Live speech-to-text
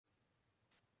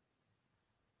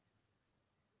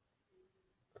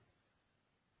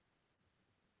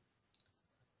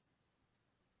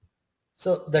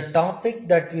So the topic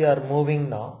that we are moving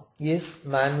now is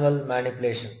manual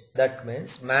manipulation. That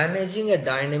means managing a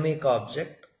dynamic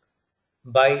object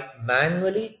by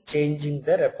manually changing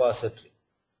the repository.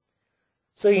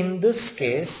 So in this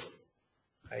case,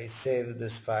 I save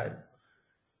this file.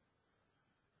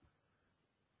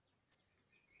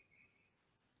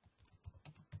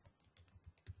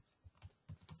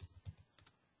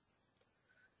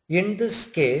 In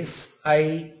this case,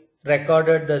 I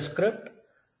recorded the script.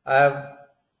 I have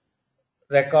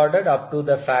recorded up to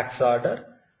the fax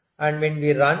order, and when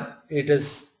we run it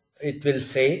will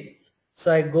fail.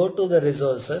 So I go to the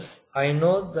resources. I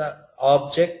know the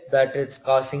object that is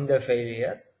causing the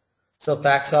failure. So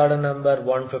fax order number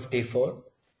 154.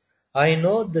 I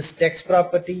know this text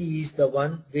property is the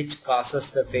one which causes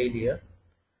the failure.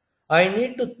 I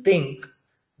need to think,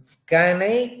 can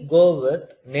I go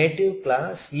with native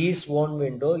class, is own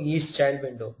window, is child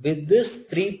window? With these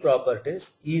three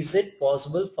properties, is it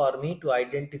possible for me to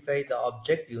identify the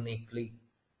object uniquely?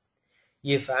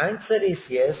 If answer is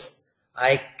yes,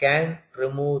 I can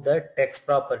remove the text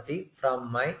property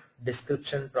from my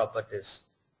description properties.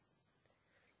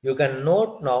 You can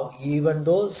note now, even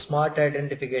though smart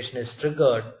identification is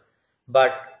triggered,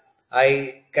 but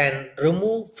I can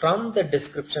remove from the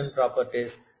description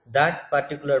properties that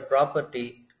particular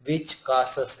property which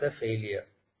causes the failure,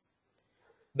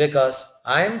 because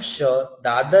I am sure the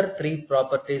other three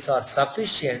properties are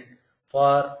sufficient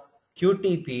for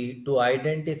QTP to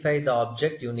identify the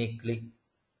object uniquely.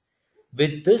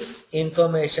 With this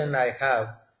information I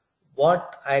have,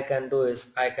 what I can do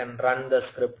is I can run the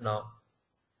script now.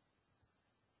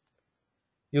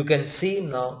 You can see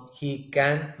now he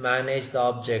can manage the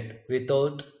object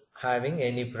without having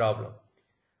any problem.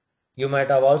 You might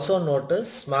have also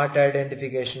noticed smart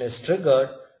identification is triggered,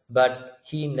 but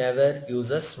he never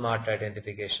uses smart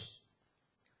identification.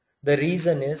 The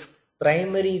reason is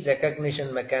primary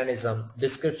recognition mechanism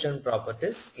description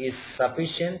properties is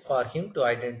sufficient for him to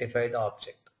identify the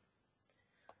object.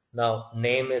 Now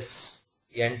name is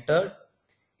entered.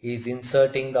 He is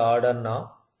inserting the order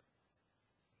now.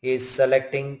 He is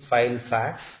selecting file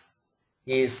fax.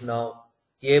 He is now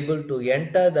able to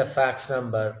enter the fax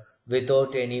number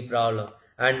without any problem,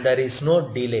 and there is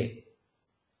no delay.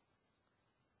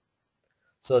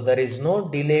 So there is no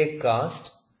delay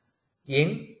caused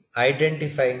in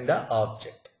identifying the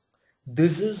object.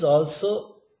 This is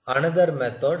also another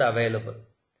method available.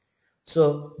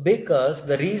 So because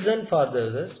the reason for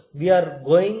this is we are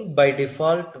going by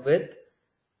default with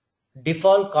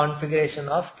default configuration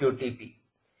of QTP.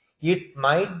 It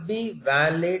might be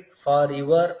valid for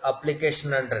your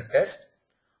application under test,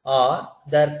 or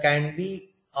there may be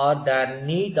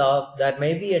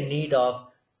a need of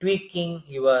tweaking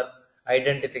your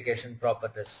identification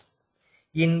properties.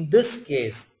 In this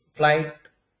case, flight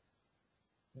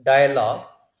dialog,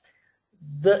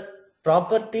 the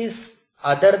properties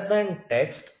other than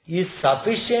text is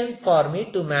sufficient for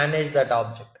me to manage that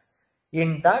object.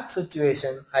 In that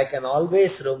situation, I can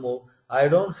always remove. I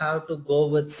don't have to go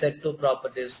with set to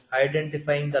properties,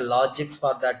 identifying the logics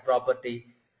for that property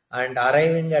and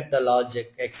arriving at the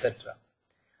logic, etc.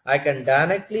 I can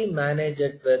directly manage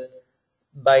it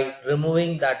by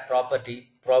removing that property,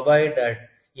 provided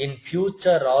in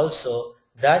future also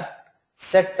that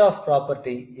set of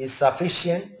property is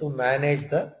sufficient to manage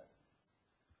the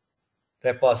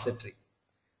repository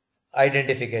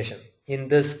identification. In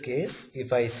this case,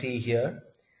 if I see here,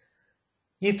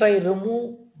 if I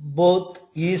remove both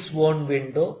is own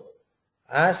window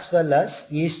as well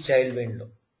as is child window,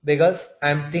 because I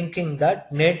am thinking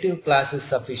that native class is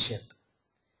sufficient.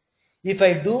 If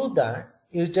I do that,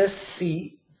 you just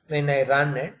see when I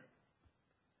run it.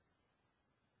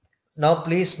 Now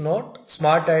please note,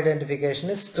 smart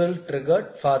identification is still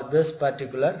triggered for this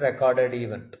particular recorded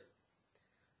event,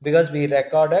 because we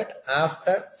recorded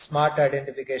after smart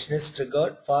identification is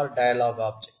triggered for dialog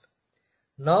object.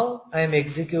 Now I am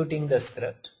executing the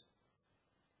script.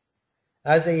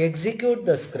 As I execute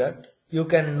the script, you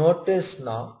can notice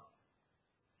now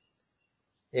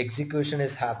execution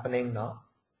is happening now.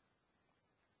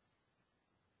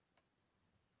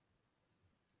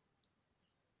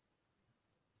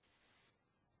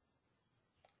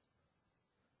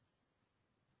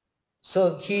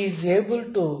 So he is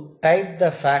able to type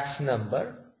the fax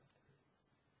number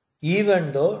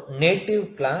even though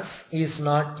native class is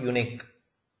not unique.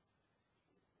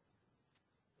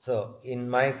 So in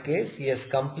my case, he has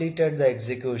completed the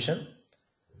execution.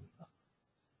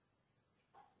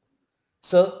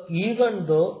 So even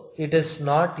though it is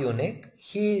not unique,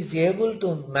 he is able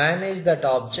to manage that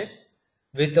object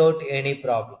without any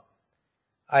problem.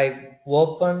 I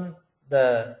open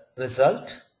the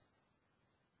result.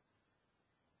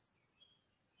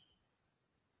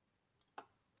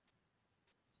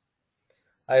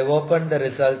 I open the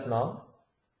result now.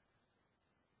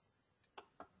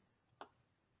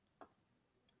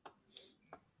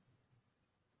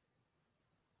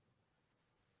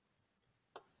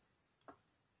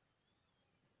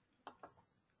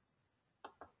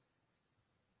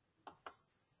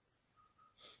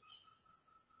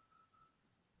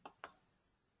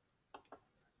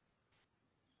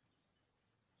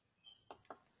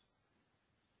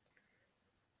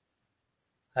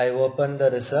 I open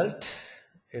the result.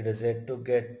 It is yet to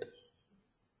get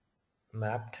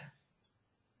mapped.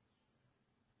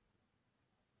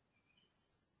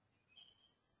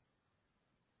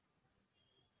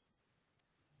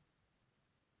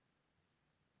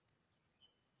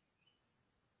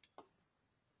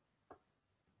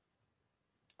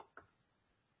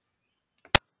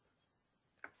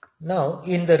 Now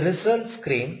in the result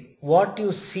screen, what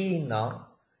you see now,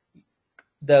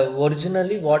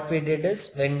 originally what we did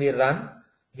is when we run,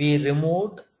 we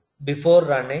removed before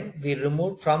running, we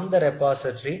removed from the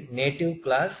repository native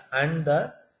class and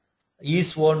the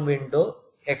is-own window.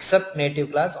 Except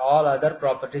native class, all other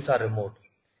properties are removed.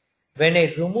 When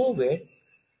I remove it,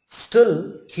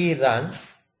 still he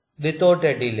runs without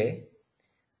a delay.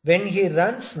 When he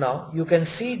runs now, you can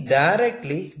see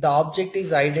directly the object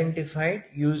is identified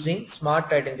using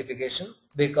smart identification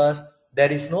because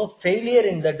there is no failure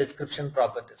in the description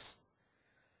properties.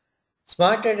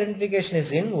 Smart identification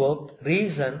is invoked,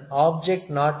 reason object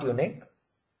not unique.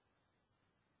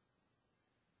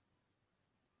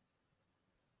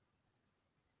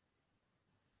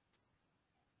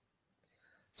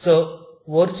 So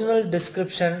original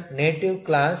description native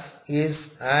class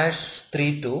is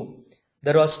 #32.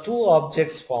 There was 2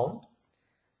 objects found.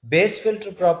 Base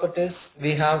filter properties,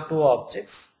 we have 2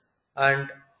 objects, and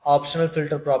optional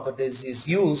filter properties is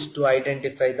used to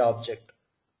identify the object.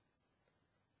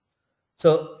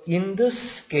 So in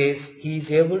this case, he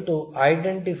is able to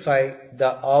identify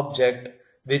the object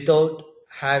without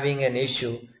having an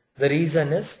issue. The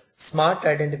reason is smart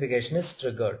identification is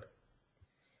triggered.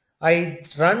 I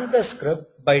run the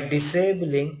script by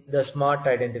disabling the smart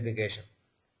identification.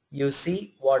 You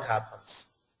see what happens.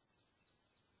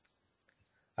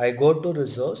 I go to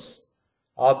resource,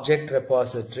 object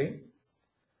repository.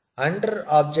 Under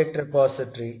object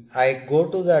repository, I go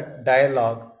to the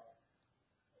dialog.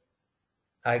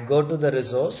 I go to the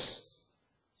resource.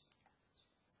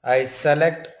 I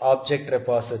select object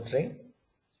repository.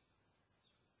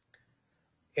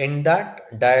 In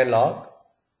that dialog,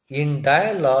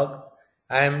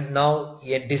 I am now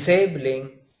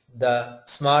disabling the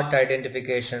smart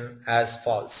identification as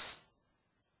false.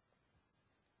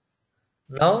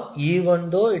 Now even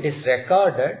though it is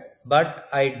recorded, but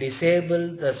I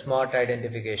disable the smart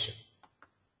identification.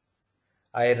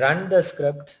 I run the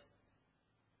script.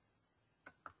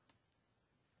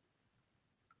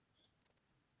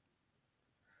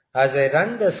 As I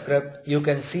run the script, you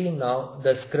can see now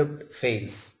the script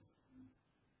fails.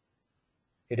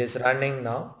 It is running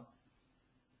now.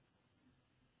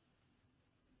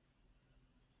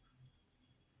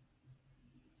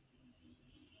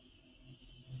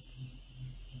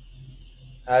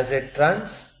 As it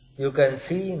runs, you can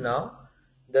see now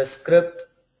the script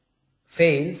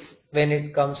fails when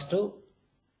it comes to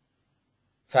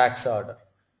fax order.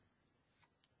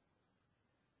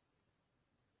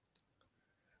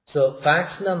 So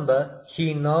fax number,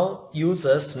 he now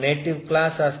uses native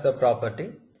class as the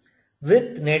property.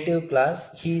 With native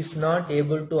class, he is not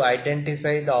able to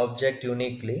identify the object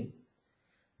uniquely.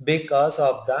 Because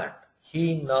of that,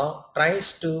 he now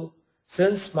tries to,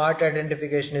 since smart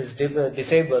identification is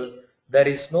disabled, there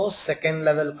is no second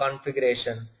level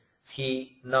configuration.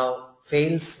 He now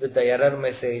fails with the error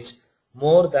message,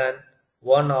 more than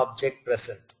one object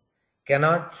present.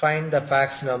 Cannot find the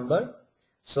fax number,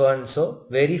 so and so.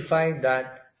 Verify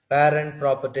that parent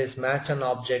properties match an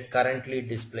object currently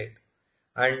displayed,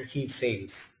 and he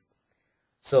fails.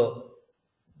 So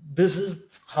this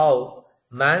is how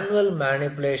manual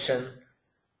manipulation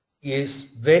is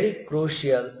very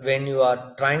crucial when you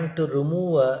are trying to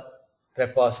remove a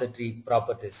repository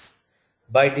properties.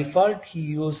 By default he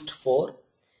used 4.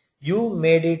 You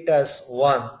made it as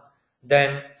 1,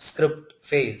 then script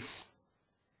fails.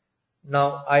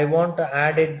 Now I want to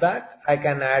add it back. I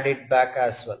can add it back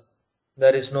as well.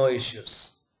 There is no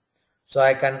issues. So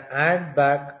I can add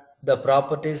back the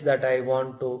properties that I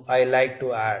like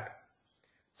to add.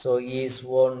 So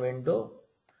is-own window,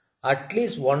 at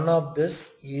least one of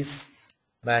this is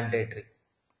mandatory.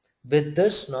 With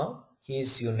this now he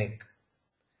is unique.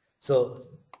 So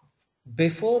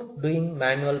before doing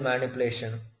manual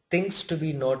manipulation, things to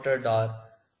be noted are: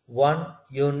 1.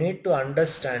 You need to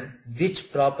understand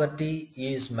which property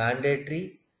is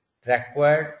mandatory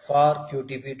required for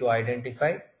QTP to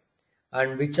identify,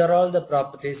 and which are all the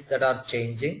properties that are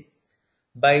changing.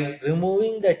 By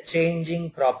removing the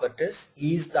changing properties,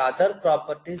 is the other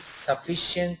properties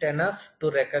sufficient enough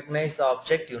to recognize the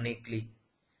object uniquely?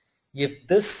 If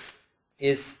this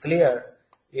is clear,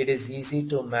 it is easy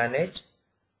to manage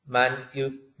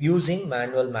using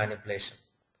manual manipulation.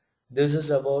 This is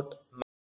about